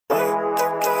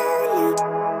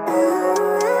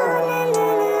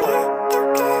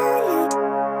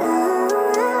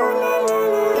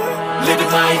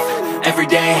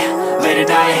day, late at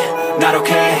night, not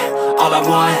okay. All I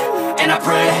want, and I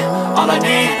pray, all I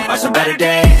need are some better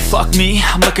days. Fuck me,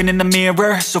 I'm looking in the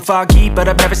mirror, so foggy, but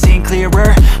I've never seen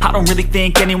clearer. I don't really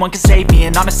think anyone can save me,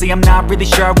 and honestly I'm not really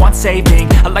sure I want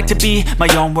saving. I like to be my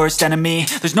own worst enemy.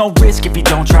 There's no risk if you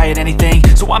don't try at anything,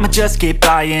 so I'ma just keep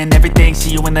buying everything.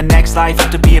 See you in the next life,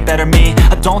 have to be a better me.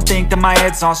 I don't think that my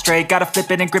head's on straight, gotta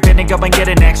flip it and grip it and go and get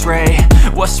an x-ray.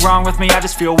 What's wrong with me? I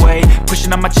just feel weight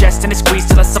pushing on my chest and it squeezes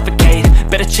till I suffocate.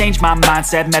 Better change my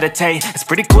mindset, meditate. It's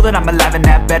pretty cool that I'm alive and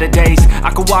have better days. I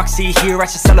could walk, see, hear, I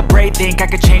should celebrate. Think I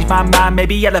could change my mind,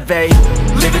 maybe elevate.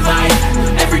 Living life,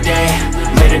 everyday,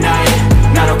 late at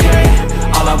night, not okay.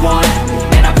 All I want,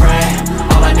 and I pray,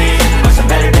 all I need are some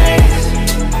better days.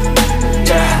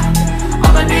 Yeah,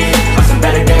 all I need are some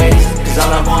better days. Cause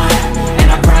all I want,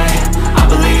 and I pray, I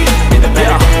believe in the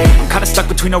better days. I'm kinda stuck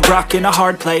between a rock and a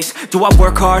hard place. Do I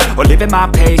work hard or live at my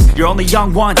pace? You're only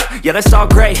young once, yeah that's all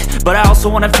great, but I also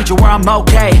want a future where I'm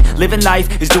okay. Living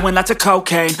life is doing lots of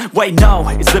cocaine. Wait no,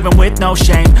 it's living with no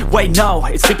shame. Wait no,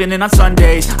 it's sleeping in on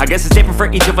Sundays. I guess it's different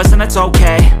for each of us and that's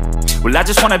okay. Well I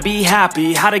just wanna be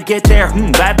happy, how to get there?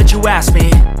 Glad that you asked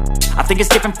me. I think it's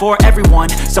different for everyone.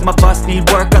 Some of us need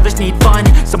work, others need fun.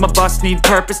 Some of us need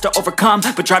purpose to overcome.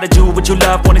 But try to do what you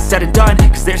love when it's said and done.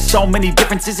 Cause there's so many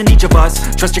differences in each of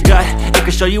us. Trust your gut, it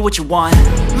can show you what you want.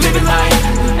 Living life,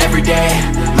 everyday,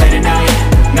 late at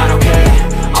night, not okay.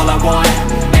 All I want,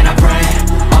 and I pray,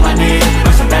 all I need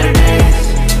are some better days.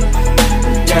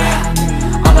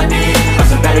 Yeah, all I need are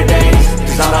some better days.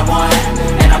 Cause all I want,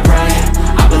 and I pray,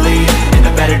 I believe in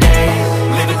the better days.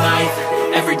 Living life,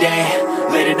 everyday,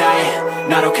 late at night,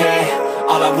 not okay.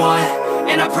 All I want,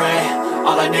 and I pray,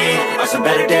 all I need are some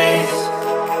better days.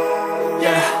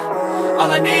 Yeah,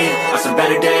 all I need are some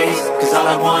better days. Cause all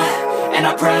I want, and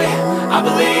I pray, I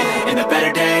believe in the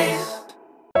better days.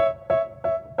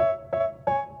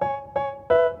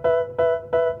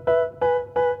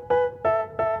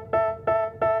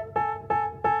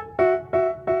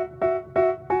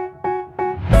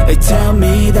 They tell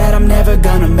me that I'm never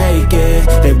gonna make it.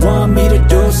 They want me to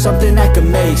do something that could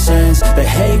make sense. They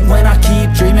hate when I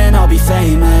keep dreaming I'll be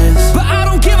famous, but I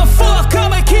don't give a fuck,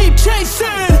 I'ma keep chasing.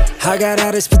 I got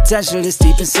all this potential that's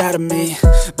deep inside of me,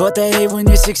 but they hate when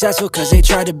you're successful cause they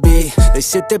try to be. They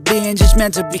sit there being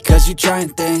judgmental because you're trying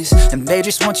things, and they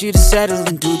just want you to settle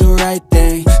and do the right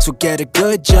thing. So get a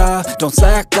good job, don't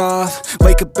slack off.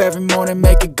 Wake up every morning,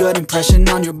 make a good impression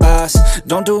on your boss.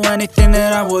 Don't do anything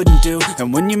that I wouldn't do,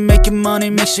 and when you're making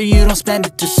money, make sure you don't spend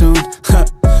it too soon.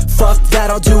 Fuck that,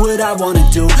 I'll do what I wanna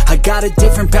do. I got a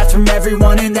different path from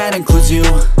everyone and that includes you.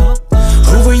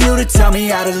 Who are you to tell me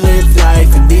how to live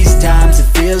life? In these times it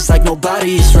feels like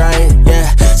nobody's right,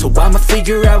 yeah. So I'ma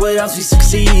figure out what else we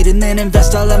succeed, and then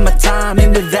invest all of my time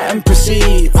into that and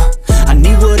proceed. I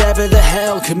need whatever the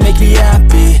hell could make me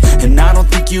happy, and I don't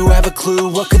think you have a clue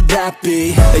what could that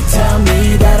be. They tell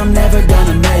me that I'm never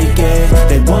gonna make it.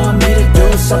 They want me to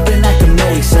do something that can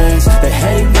make sense. They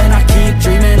hate when I keep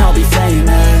dreaming I'll be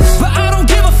famous, but I don't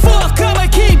give a fuck,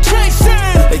 I'ma keep chasing.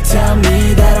 They tell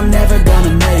me that I'm never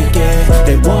gonna make it.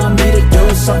 They want me to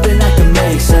do something that can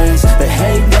make sense. They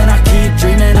hate when I keep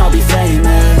dreaming I'll be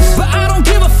famous, but I don't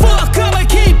give a fuck, I'ma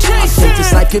keep chasing. I think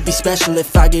this life could be special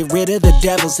if I get rid of the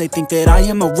devils. They think that I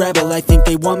am a rebel, I think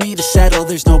they want me to settle.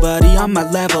 There's nobody on my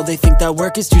level. They think that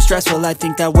work is too stressful, I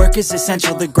think that work is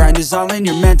essential. The grind is all in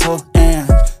your mental, and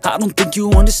I don't think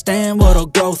you understand what I'll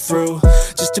go through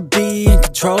just to be in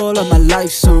control of my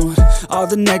life soon. All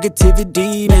the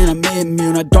negativity, man, I'm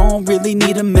immune. I don't really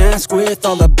need a mask with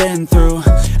all I've been through.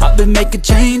 I've been making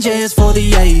changes for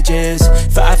the ages.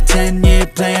 5-10 year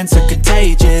plans are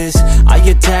contagious. I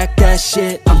attack that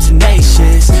shit, I'm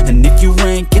tenacious. And if you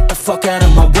ain't, get the fuck out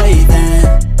of my way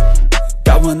then.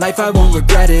 Got one life, I won't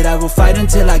regret it. I will fight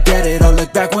until I get it. I'll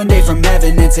look back one day from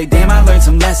heaven and say damn, I learned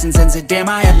some lessons. And say damn,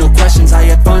 I have no questions. I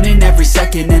had fun in every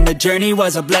second, and the journey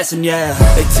was a blessing, yeah.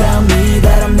 They tell me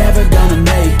that I'm never gonna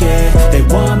make it. They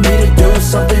want me to do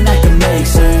something that can make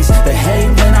sense. They hate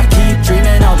when I keep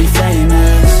dreaming I'll be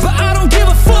famous,